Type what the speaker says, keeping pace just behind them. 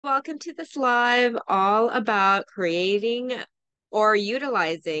Welcome to this live all about creating or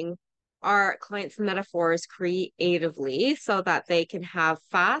utilizing our clients' metaphors creatively so that they can have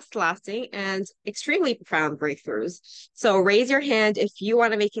fast, lasting, and extremely profound breakthroughs. So raise your hand if you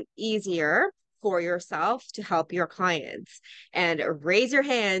want to make it easier for yourself to help your clients. And raise your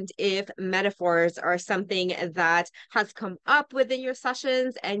hand if metaphors are something that has come up within your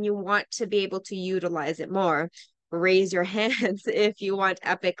sessions and you want to be able to utilize it more. Raise your hands if you want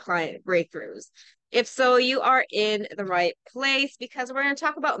epic client breakthroughs. If so, you are in the right place because we're going to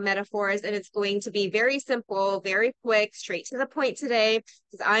talk about metaphors and it's going to be very simple, very quick, straight to the point today,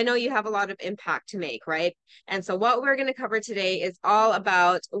 because I know you have a lot of impact to make, right? And so what we're going to cover today is all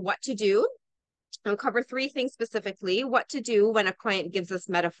about what to do. I'll cover three things specifically: what to do when a client gives us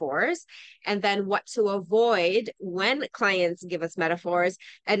metaphors, and then what to avoid when clients give us metaphors.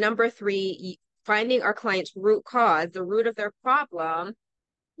 And number three, finding our client's root cause, the root of their problem,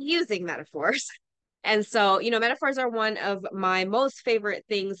 using metaphors. And so, metaphors are one of my most favorite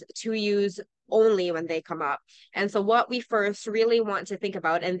things to use only when they come up. And so, what we first really want to think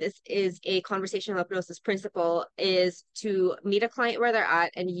about, and this is a conversational hypnosis principle, is to meet a client where they're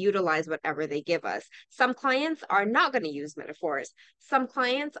at and utilize whatever they give us. Some clients are not going to use metaphors, some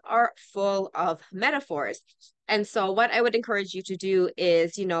clients are full of metaphors. And so, what I would encourage you to do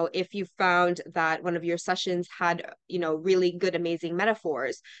is, if you found that one of your sessions had, really good, amazing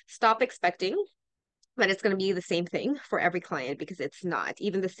metaphors, stop expecting that it's going to be the same thing for every client, because it's not.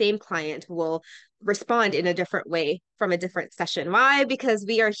 Even the same client will respond in a different way from a different session. Why? Because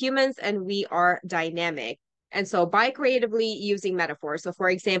we are humans and we are dynamic. And so by creatively using metaphors, so for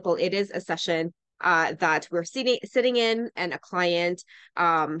example, it is a session that we're sitting in, and a client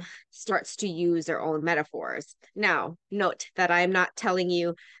starts to use their own metaphors. Now, note that I'm not telling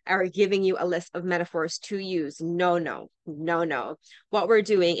you or giving you a list of metaphors to use. No, no, no, no. What we're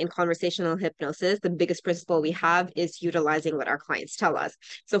doing in conversational hypnosis, the biggest principle we have is utilizing what our clients tell us.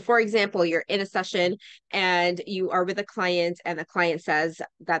 So, for example, you're in a session and you are with a client, and the client says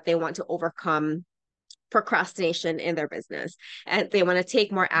that they want to overcome procrastination in their business and they want to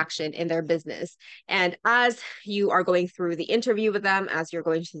take more action in their business. And as you are going through the interview with them, as you're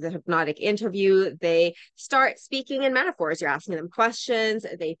going through the hypnotic interview, they start speaking in metaphors. You're asking them questions,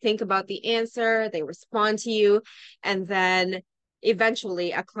 they think about the answer, they respond to you, and then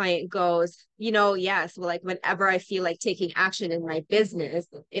eventually a client goes, yes, well, like whenever I feel like taking action in my business,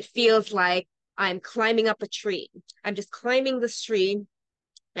 it feels like I'm climbing up a tree. I'm just climbing this tree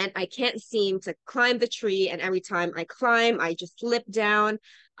and I can't seem to climb the tree. And every time I climb, I just slip down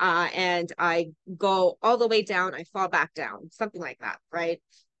and I go all the way down, I fall back down, something like that, right?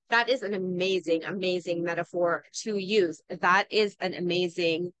 That is an amazing, amazing metaphor to use. That is an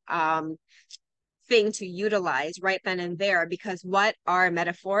amazing thing to utilize right then and there, because what are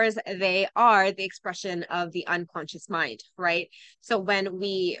metaphors? They are the expression of the unconscious mind, right? So when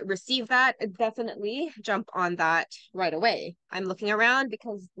we receive that, definitely jump on that right away. I'm looking around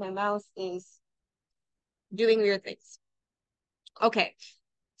because my mouse is doing weird things. Okay,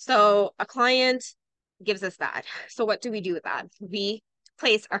 so a client gives us that. So what do we do with that? We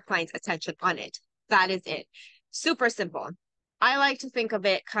place our client's attention on it. That is it. Super simple. I like to think of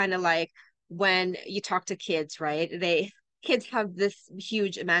it kind of like when you talk to kids, right? Kids have this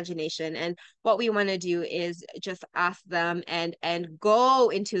huge imagination, and what we want to do is just ask them and go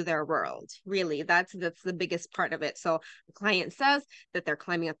into their world. Really, that's the biggest part of it. So the client says that they're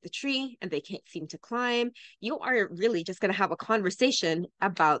climbing up the tree and they can't seem to climb. You are really just going to have a conversation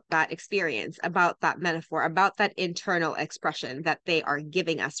about that experience, about that metaphor, about that internal expression that they are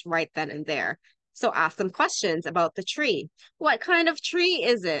giving us right then and there. So ask them questions about the tree. What kind of tree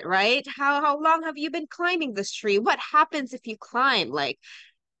is it, right? How long have you been climbing this tree? What happens if you climb? Like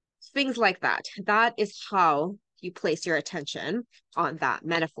things like that. That is how you place your attention on that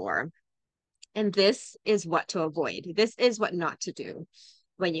metaphor. And this is what to avoid. This is what not to do.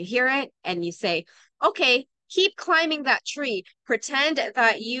 When you hear it and you say, okay, keep climbing that tree, pretend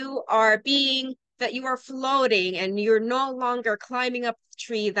that you are floating and you're no longer climbing up the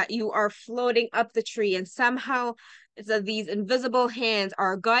tree, that you are floating up the tree, and somehow these invisible hands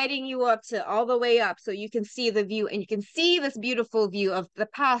are guiding you up to all the way up so you can see the view, and you can see this beautiful view of the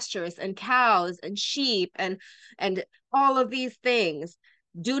pastures and cows and sheep and all of these things.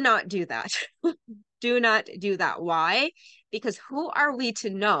 Do not do that. Do not do that. Why? Because who are we to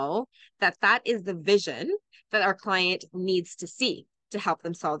know that that is the vision that our client needs to see to help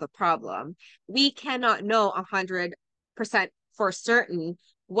them solve the problem? We cannot know 100% for certain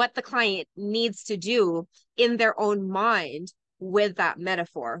what the client needs to do in their own mind with that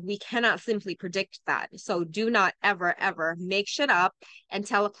metaphor. We cannot simply predict that. So do not ever, ever make shit up and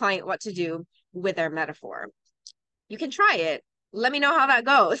tell a client what to do with their metaphor. You can try it. Let me know how that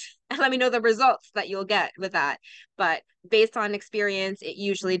goes and let me know the results that you'll get with that. But based on experience, it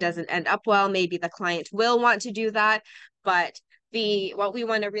usually doesn't end up well. Maybe the client will want to do that, but what we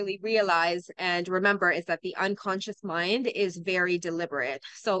want to really realize and remember is that the unconscious mind is very deliberate.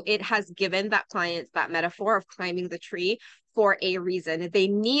 So it has given that client that metaphor of climbing the tree for a reason. They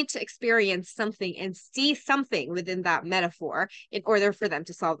need to experience something and see something within that metaphor in order for them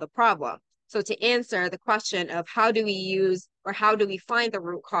to solve the problem. So to answer the question of how do we use or how do we find the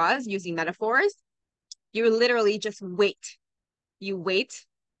root cause using metaphors, you literally just wait. You wait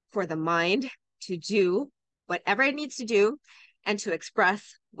for the mind to do whatever it needs to do and to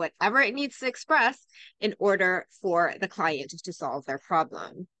express whatever it needs to express in order for the client to solve their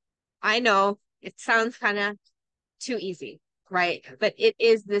problem. I know it sounds kind of too easy, right? But it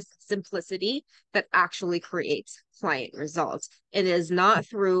is this simplicity that actually creates client results. It is not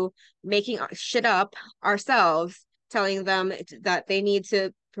through making shit up ourselves, telling them that they need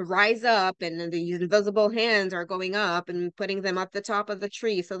to rise up and the invisible hands are going up and putting them up the top of the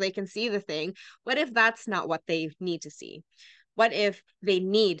tree so they can see the thing. What if that's not what they need to see? What if they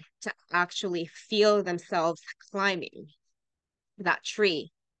need to actually feel themselves climbing that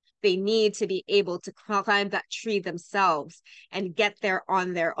tree? They need to be able to climb that tree themselves and get there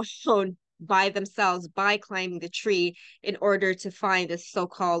on their own by themselves by climbing the tree in order to find this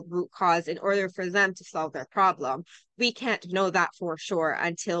so-called root cause, in order for them to solve their problem. We can't know that for sure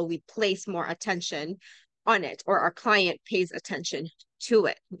until we place more attention on it or our client pays attention to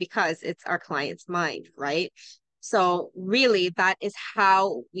it because it's our client's mind, right? So really that is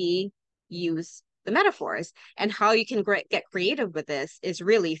how we use the metaphors, and how you can get creative with this is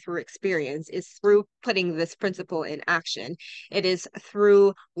really through experience, is through putting this principle in action. It is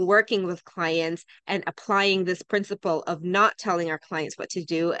through working with clients and applying this principle of not telling our clients what to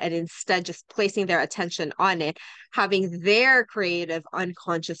do and instead just placing their attention on it, having their creative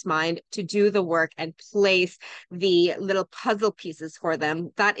unconscious mind to do the work and place the little puzzle pieces for them.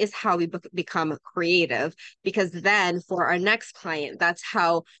 That is how we become creative, because then for our next client, that's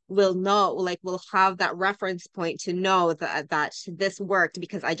how we'll know, like we'll have that reference point to know that this worked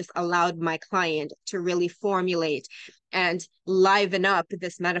because I just allowed my client to really formulate and liven up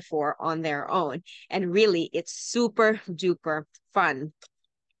this metaphor on their own. And really, it's super duper fun.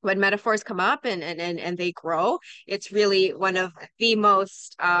 When metaphors come up and they grow, it's really one of the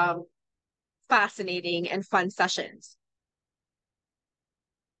most fascinating and fun sessions.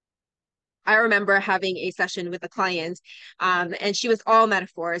 I remember having a session with a client, and she was all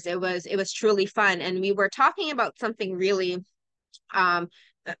metaphors. It was truly fun, and we were talking about something um,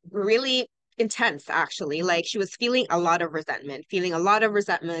 really intense, actually. Like she was feeling a lot of resentment,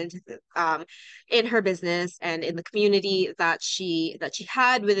 in her business and in the community that she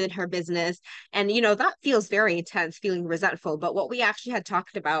had within her business. And that feels very intense, feeling resentful. But what we actually had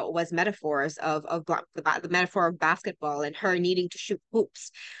talked about was metaphors of the metaphor of basketball and her needing to shoot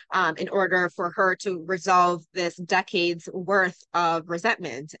hoops, in order for her to resolve this decades worth of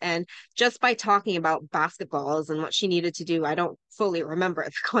resentment. And just by talking about basketballs and what she needed to do, I don't fully remember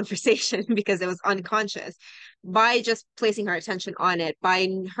the conversation because it was unconscious. By just placing her attention on it, by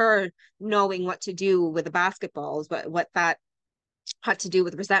her knowing what to do with the basketballs, but what that had to do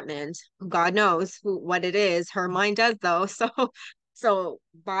with resentment, God knows what it is. Her mind does though. So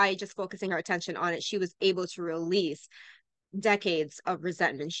by just focusing her attention on it, she was able to release decades of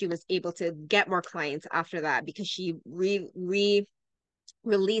resentment. She was able to get more clients after that because she released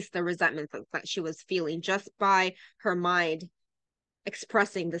the resentment that she was feeling just by her mind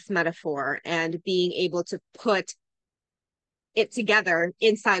expressing this metaphor and being able to put it together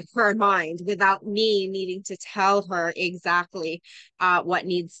inside her mind without me needing to tell her exactly what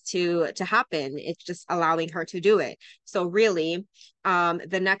needs to happen. It's just allowing her to do it. So really,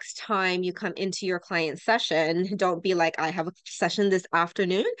 the next time you come into your client session, don't be like, I have a session this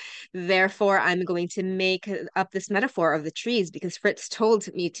afternoon, therefore I'm going to make up this metaphor of the trees because Fritz told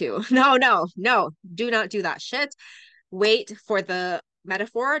me to. No, do not do that shit. Wait for the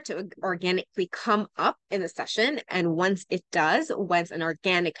metaphor to organically come up in the session. And once an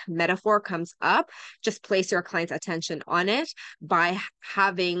organic metaphor comes up, just place your client's attention on it by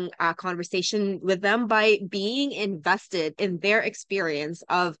having a conversation with them, by being invested in their experience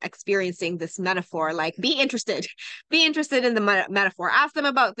of experiencing this metaphor. Like, be interested in the metaphor. Ask them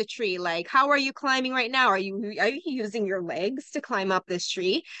about the tree. Like, how are you climbing right now? Are you using your legs to climb up this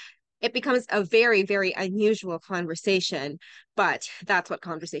tree? It becomes a very, very unusual conversation, but that's what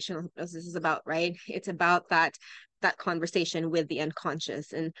conversational hypnosis is about, right? It's about that that conversation with the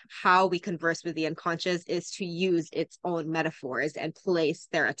unconscious. And how we converse with the unconscious is to use its own metaphors and place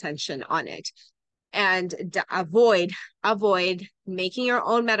their attention on it. And avoid making your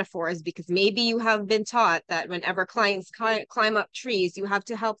own metaphors, because maybe you have been taught that whenever clients climb up trees, you have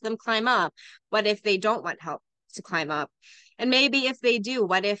to help them climb up. What if they don't want help to climb up? And maybe if they do,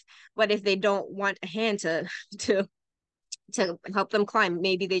 what if they don't want a hand to to help them climb?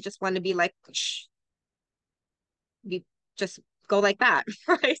 Maybe they just want to be like, shh, we just go like that,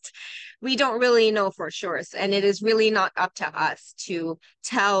 right? We don't really know for sure. And it is really not up to us to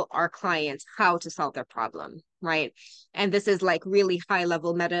tell our clients how to solve their problem, right? And this is like really high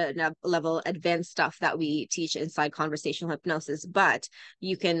level, meta level, advanced stuff that we teach inside conversational hypnosis. But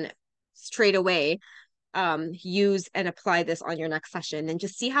you can straight away use and apply this on your next session and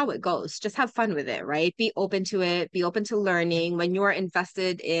just see how it goes. Just have fun with it, right? Be open to it, be open to learning. When you're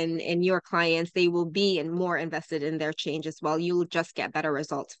invested in your clients, they will be and more invested in their change as well. You'll just get better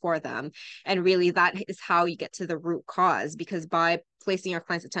results for them. And really that is how you get to the root cause, because by placing your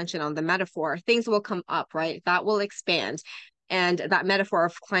client's attention on the metaphor, things will come up, right? That will expand. And that metaphor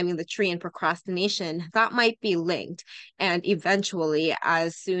of climbing the tree and procrastination, that might be linked. And eventually,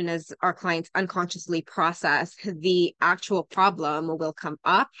 as soon as our clients unconsciously process, the actual problem will come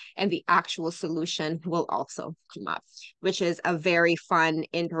up and the actual solution will also come up, which is a very fun,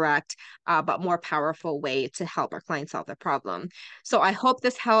 indirect, but more powerful way to help our clients solve their problem. So I hope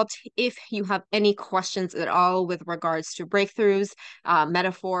this helped. If you have any questions at all with regards to breakthroughs,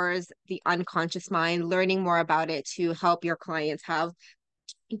 metaphors, the unconscious mind, learning more about it to help your clients have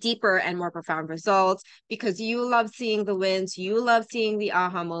deeper and more profound results, because you love seeing the wins, you love seeing the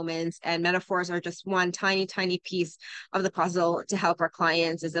aha moments, and metaphors are just one tiny, tiny piece of the puzzle to help our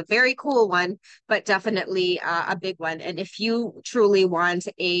clients. Is a very cool one, but definitely a big one. And if you truly want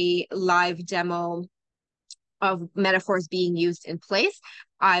a live demo of metaphors being used in place,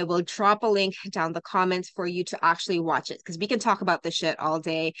 I will drop a link down the comments for you to actually watch it, because we can talk about this shit all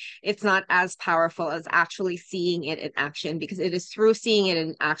day. It's not as powerful as actually seeing it in action, because it is through seeing it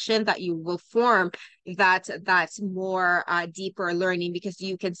in action that you will form that's more deeper learning, because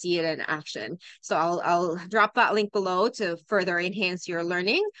you can see it in action. So I'll drop that link below to further enhance your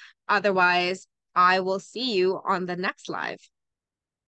learning. Otherwise, I will see you on the next live.